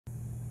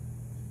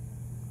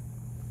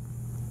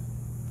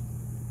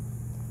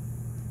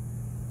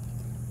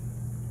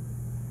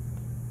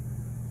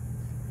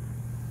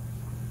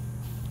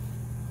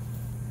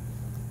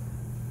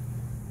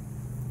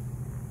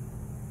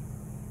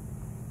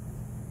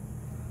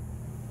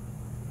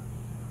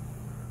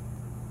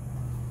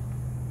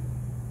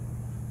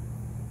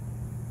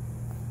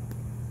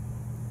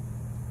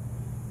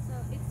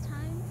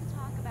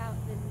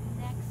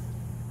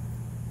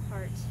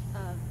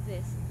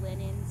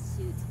linen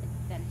suit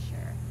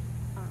adventure.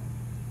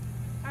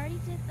 I already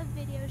did a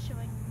video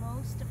showing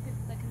most of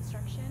the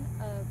construction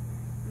of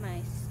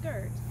my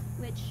skirt,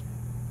 which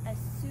as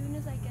soon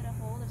as I get a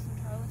hold of some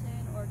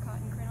tarlatan or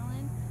cotton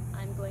crinoline,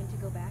 I'm going to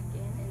go back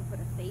in and put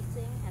a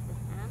facing at the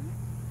hem,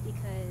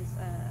 because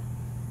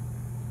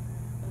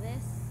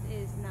this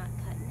is not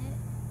cutting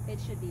it. It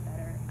should be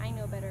better. I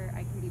know better,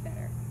 I can do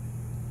better.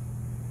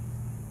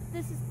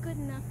 This is good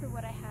enough for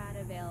what I have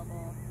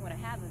available at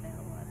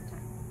the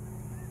time.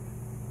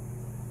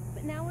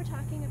 But now we're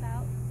talking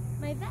about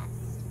my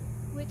vest,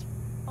 which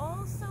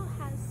also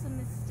has some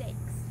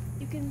mistakes.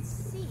 You can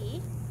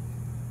see,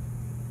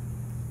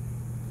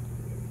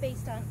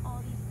 based on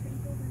all these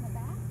crinkles in the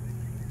back,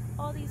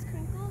 all these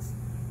crinkles,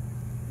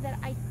 that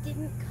I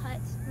didn't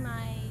cut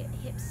my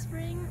hip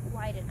spring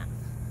wide enough.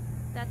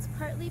 That's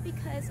partly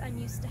because I'm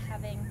used to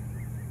having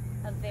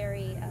a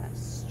very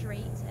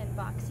straight and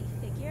boxy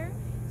figure,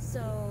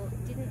 so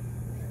didn't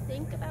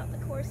think about the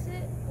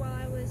corset while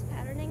I was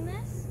patterning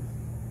this,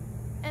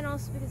 and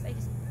also because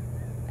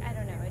I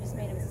don't know, I just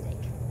made a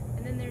mistake.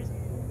 And then there's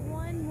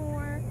one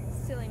more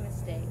silly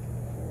mistake,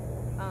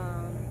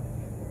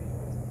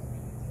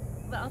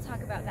 but I'll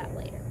talk about that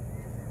later.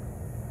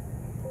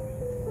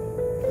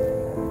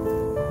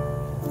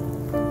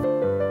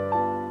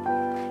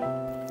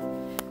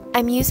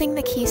 I'm using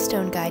the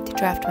Keystone guide to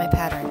draft my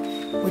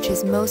pattern, which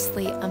is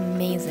mostly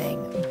amazing,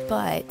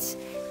 but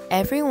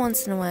every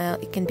once in a while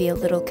it can be a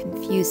little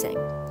confusing.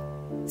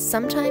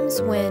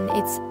 Sometimes when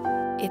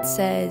it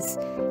says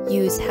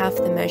use half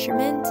the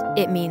measurement,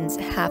 it means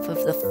half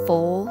of the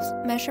full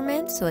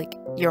measurement, so like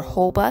your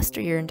whole bust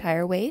or your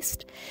entire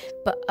waist.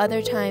 But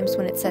other times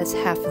when it says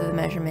half of the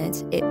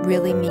measurement, it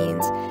really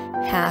means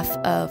half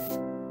of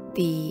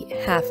the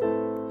half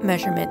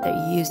measurement that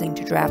you're using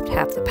to draft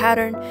half the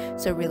pattern,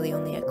 so really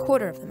only a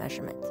quarter of the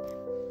measurement.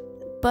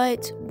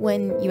 But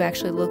when you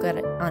actually look at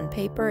it on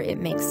paper, it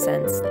makes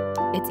sense.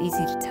 It's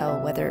easy to tell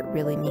whether it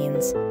really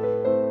means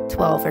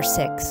 12 or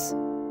 6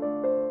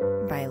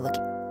 by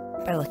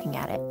looking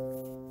at it.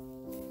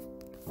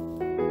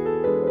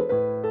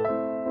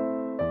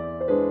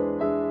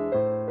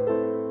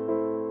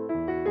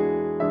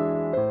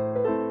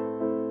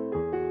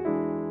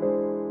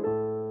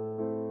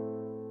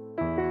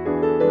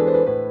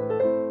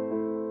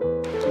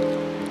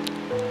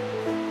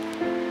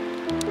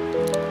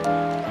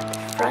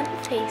 Front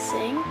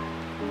facing,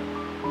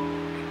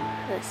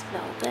 this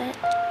velvet,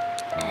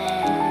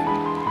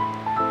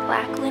 and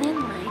black linen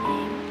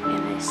lining,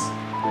 and this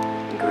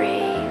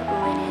gray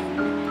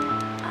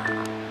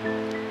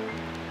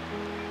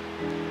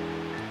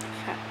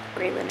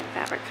linen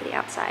fabric for the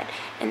outside.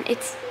 And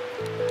it's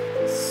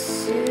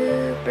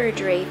super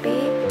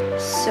drapey,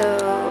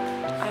 so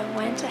I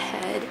went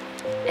ahead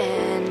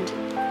and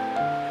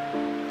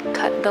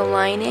cut the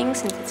lining,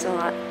 since it's a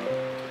lot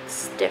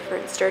stiffer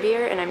and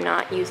sturdier, and I'm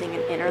not using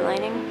an inner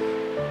lining,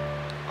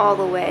 all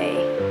the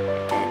way,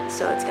 and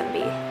so it's going to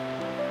be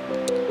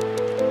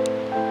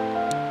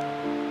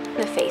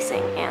the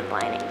facing and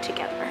lining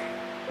together.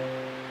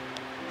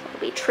 So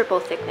it'll be triple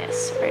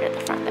thickness right at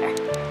the front there.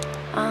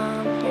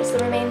 Here's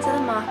the remains of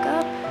the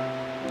mock-up.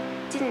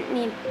 Didn't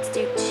need to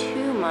do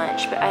too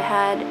much, but I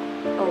had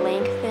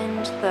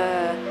lengthened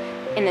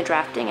in the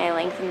drafting, I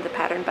lengthened the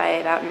pattern by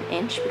about 1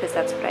 inch because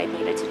that's what I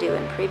needed to do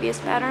in previous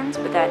patterns,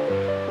 but that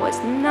was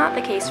not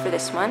the case for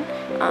this one.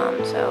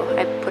 So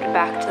I put it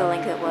back to the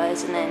length it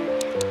was and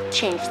then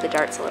changed the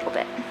darts a little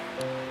bit.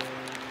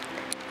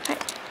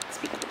 Alright,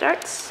 speaking of the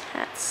darts,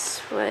 that's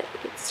what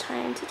it's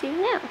time to do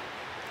now.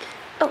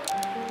 Oh,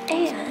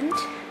 and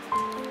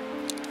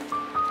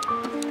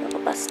the little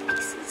bust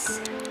pieces,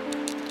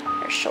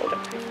 or shoulder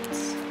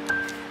parts.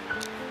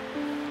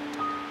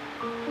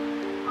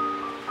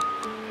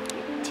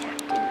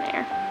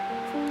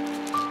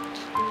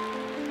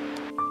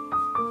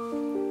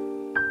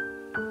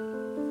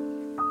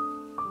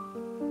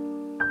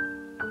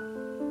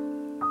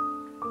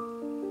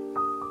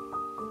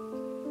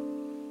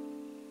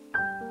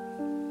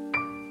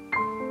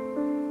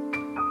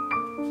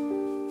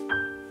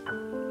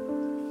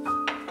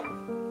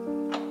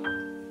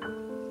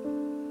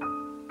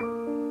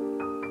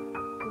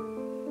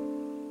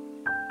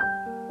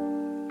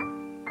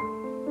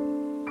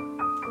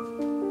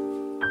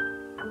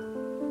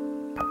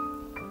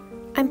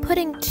 I'm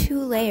putting 2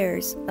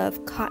 layers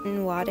of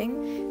cotton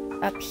wadding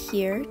up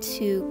here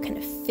to kind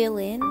of fill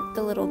in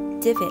the little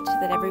divot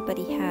that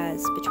everybody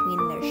has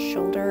between their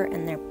shoulder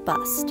and their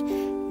bust.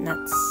 And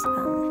that's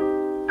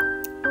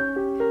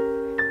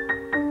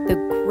the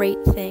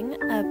great thing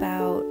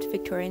about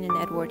Victorian and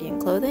Edwardian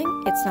clothing.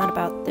 It's not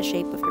about the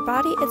shape of your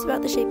body, it's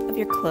about the shape of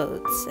your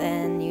clothes,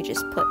 and you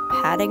just put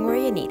padding where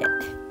you need it.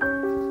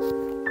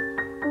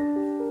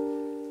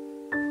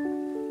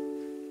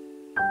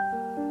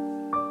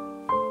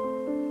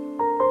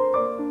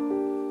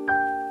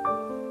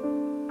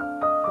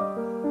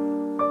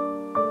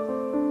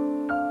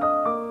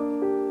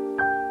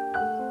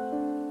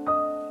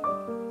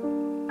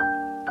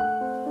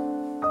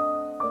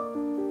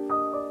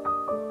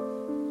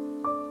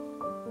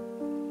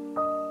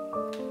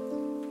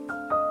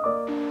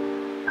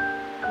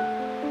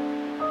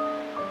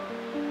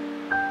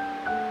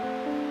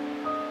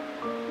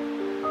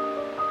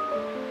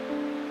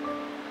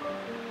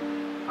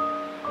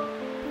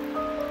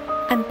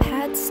 I'm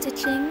pad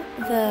stitching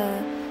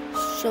the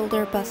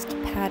shoulder bust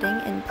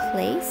padding in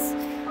place,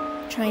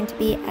 trying to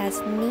be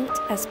as neat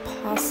as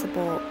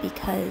possible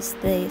because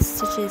the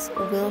stitches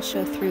will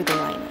show through the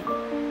lining.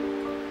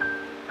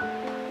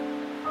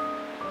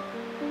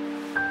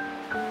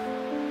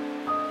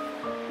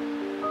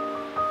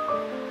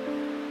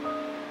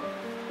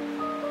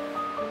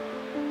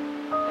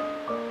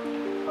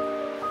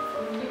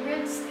 You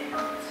read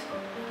Stamped.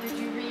 Did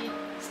you read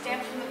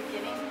Stamped from the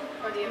beginning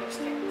or the other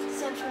Stamped?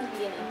 Stamped from the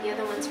beginning. The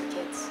other one's for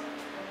kids.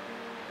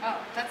 Oh,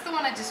 that's the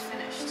one I just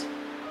finished.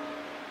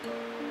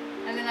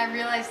 And then I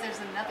realized there's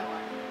another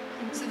one.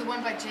 So the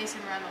one by Jason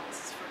Reynolds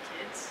is for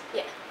kids?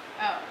 Yeah.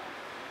 Oh.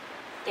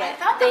 Yeah, I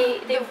thought they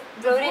the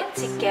wrote it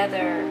voice-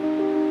 together.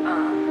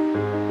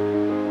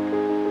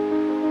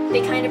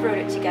 They kind of wrote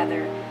it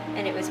together,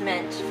 and it was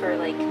meant for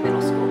like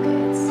middle school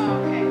kids.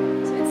 Oh, okay.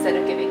 So instead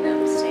of giving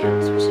them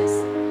stamps, which is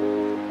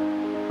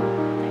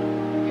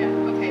Yeah,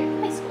 okay.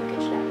 high school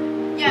kids should have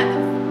it. Yeah,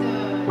 the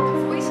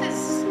voice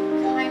is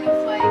kind of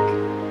like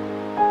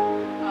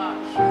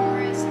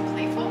humorous and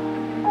playful.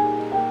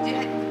 Did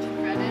you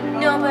read it at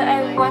all? No, but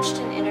I Like- watched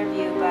an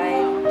interview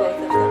by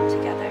both of them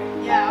together.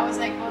 Yeah, I was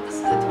like, well, this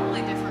is a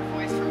totally different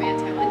voice from Anne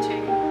Taylor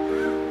Chick.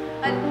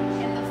 And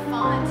the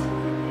font,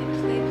 they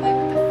play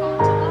with the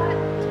font a lot.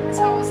 And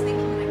so I was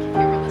thinking, like, if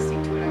you were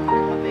listening to it, I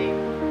wonder how they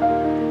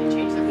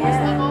changed the voice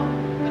Yeah. level.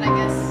 But I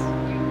guess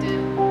you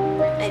did.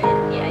 I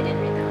didn't. Yeah, I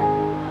didn't read that one.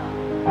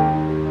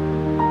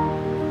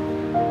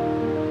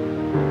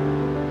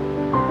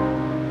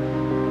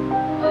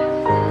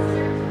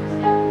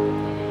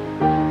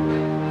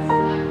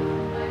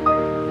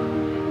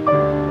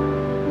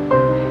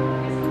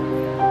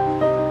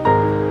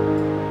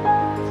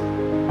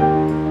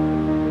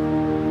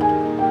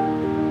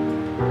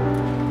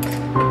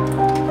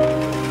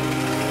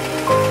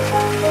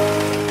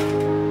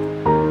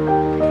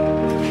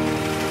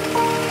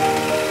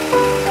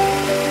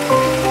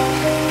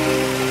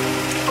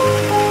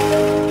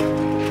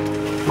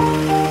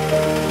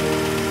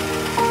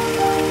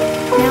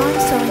 Now I'm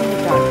sewing the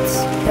darts.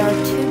 There are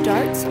 2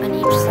 darts on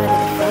each side of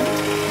the front,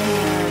 and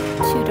there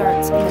are 2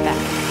 darts in the back.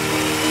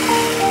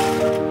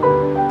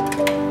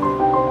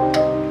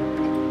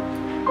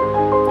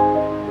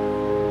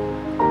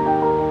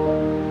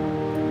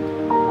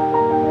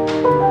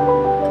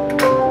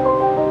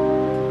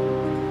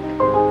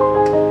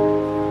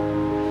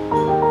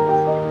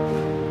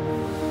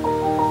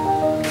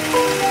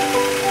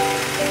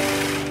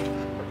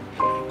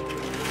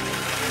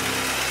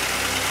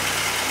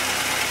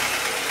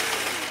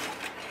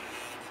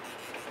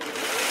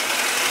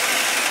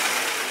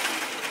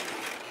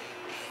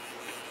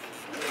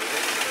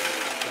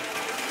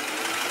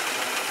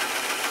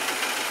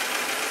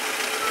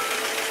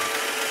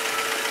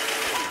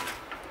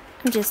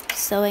 I'm just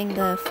sewing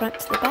the front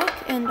to the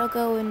back, and I'll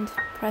go and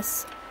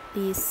press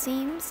these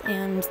seams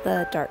and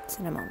the darts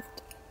in a moment.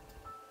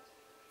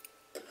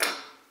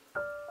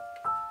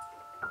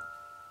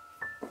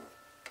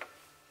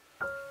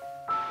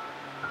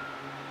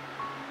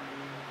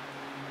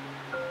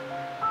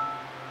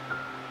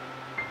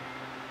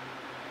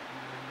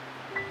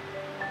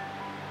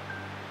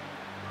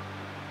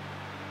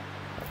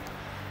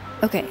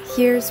 Okay,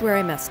 here's where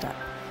I messed up.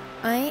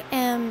 I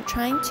am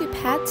trying to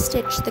pad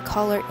stitch the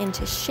collar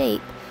into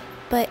shape,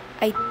 but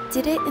I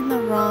did it on the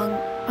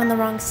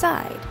wrong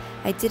side.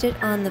 I did it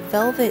on the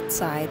velvet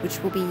side,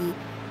 which will be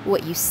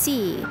what you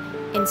see,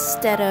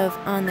 instead of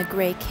on the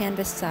gray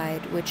canvas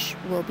side, which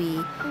will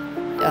be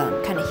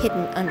kind of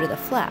hidden under the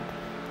flap.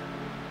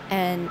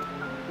 And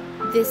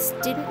this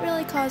didn't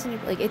really cause any,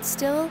 like, it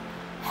still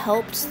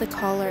helped the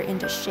collar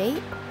into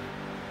shape,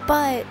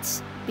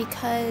 but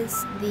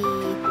because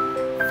the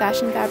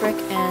fashion fabric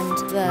and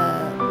the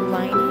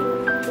lining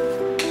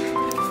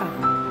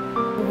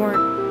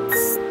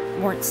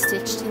weren't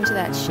stitched into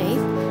that shape,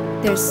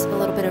 there's a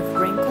little bit of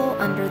wrinkle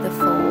under the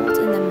fold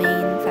in the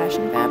main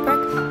fashion fabric,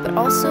 but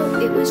also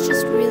it was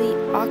just really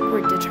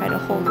awkward to try to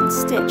hold and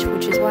stitch,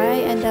 which is why I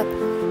end up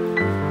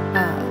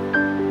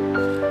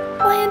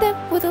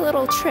with a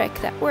little trick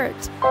that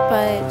worked,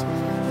 but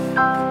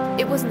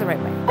it wasn't the right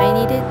way. I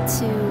needed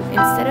to,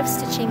 instead of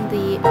stitching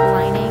the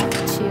lining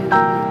to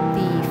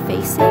the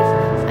facing,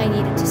 I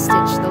needed to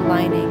stitch the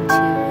lining to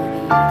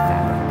the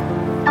fabric.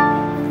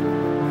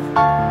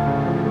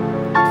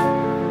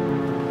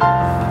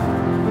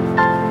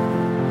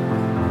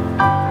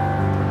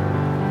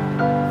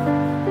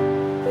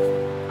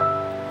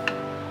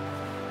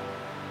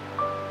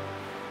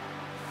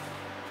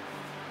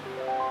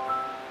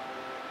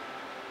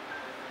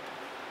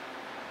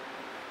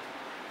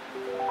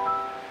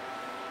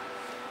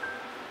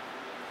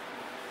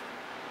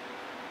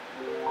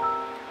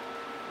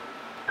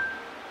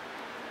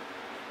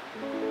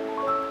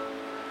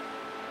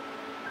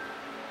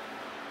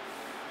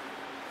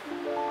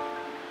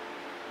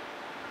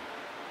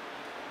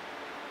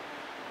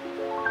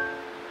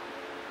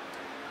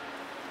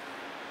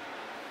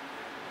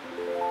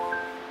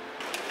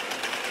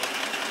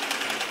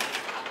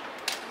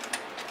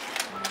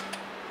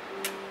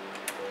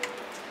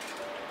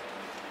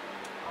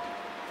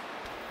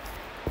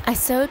 I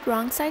sewed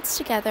wrong sides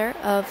together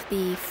of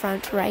the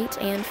front right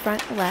and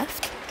front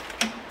left,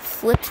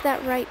 flipped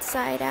that right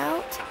side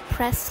out,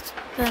 pressed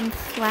them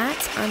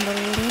flat on the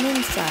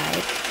linen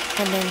side,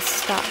 and then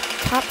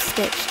top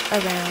stitched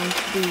around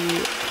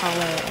the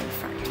collar and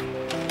front.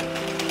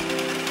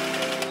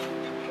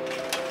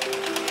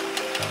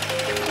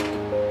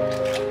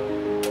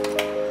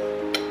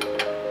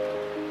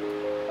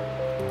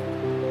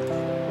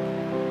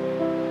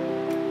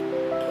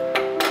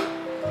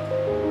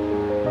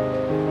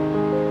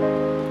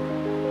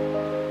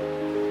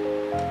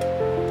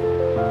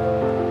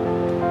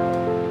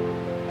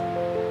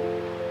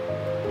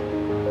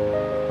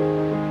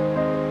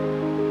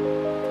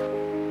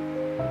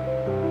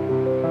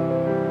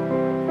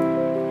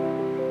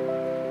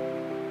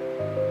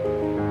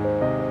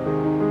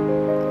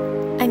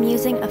 I'm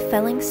using a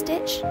felling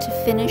stitch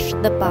to finish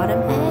the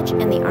bottom edge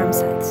and the arm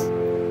sides.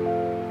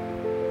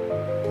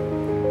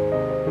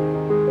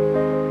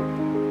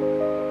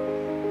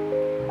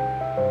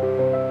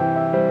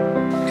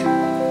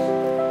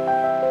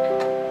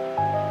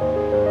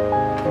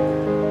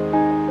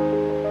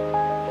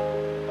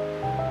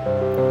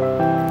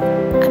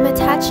 I'm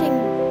attaching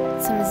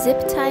some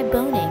zip tie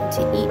boning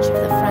to each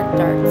of the front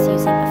darts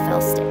using a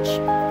fell stitch,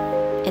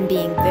 and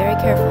being very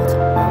careful to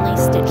only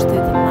stitch through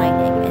the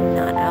lining and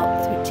not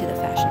out through to the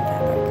fashion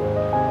fabric.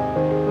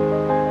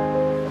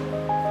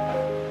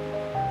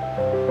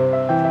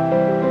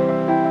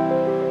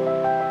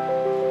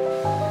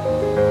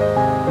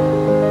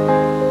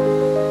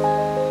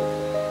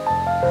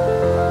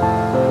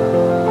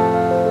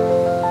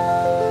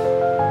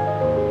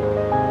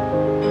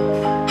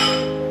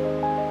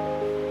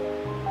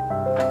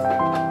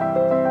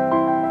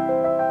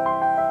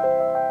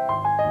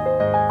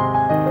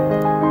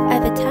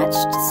 I've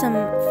attached some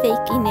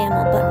fake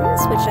enamel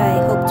buttons, which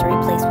I hope to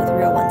replace with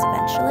real ones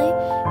eventually,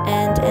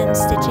 and am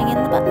stitching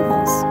in the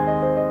buttonholes.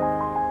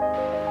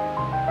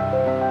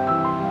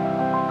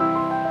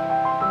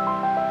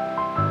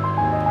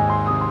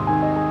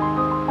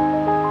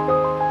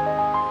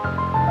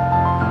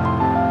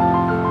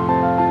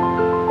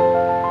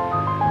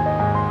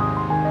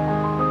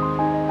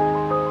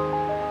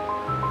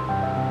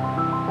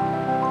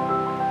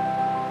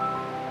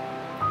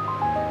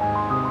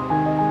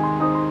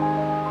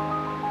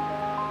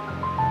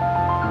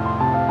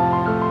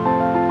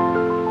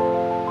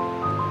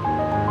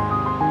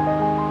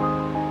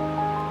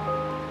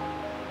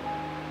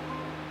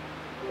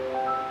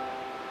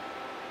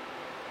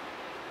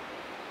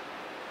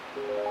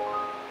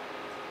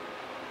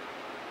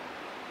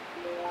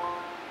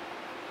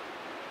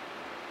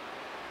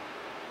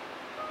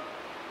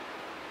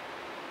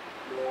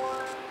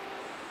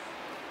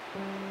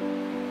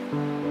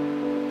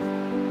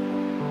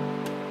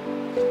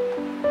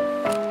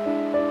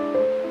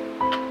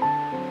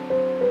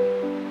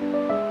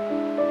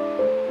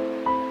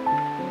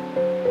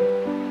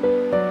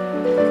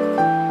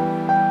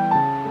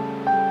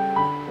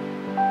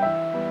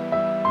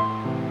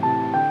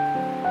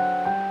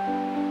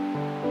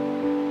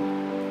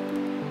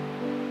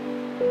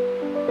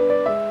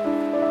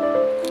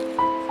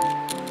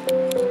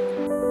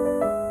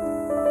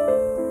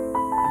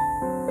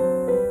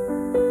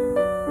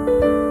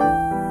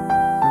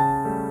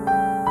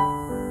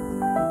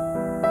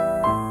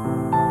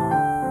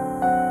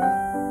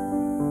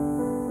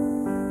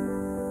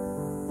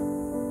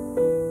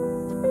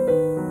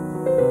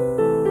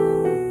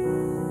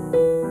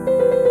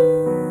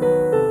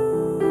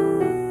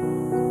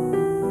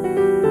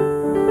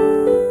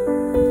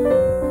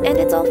 And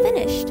it's all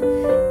finished.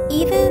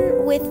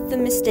 Even with the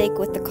mistake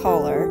with the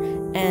collar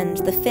and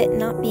the fit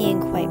not being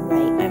quite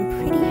right, I'm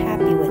pretty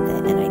happy with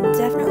it, and I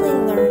definitely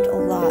learned a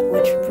lot,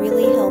 which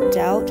really helped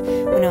out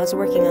when I was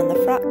working on the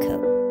frock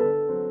coat.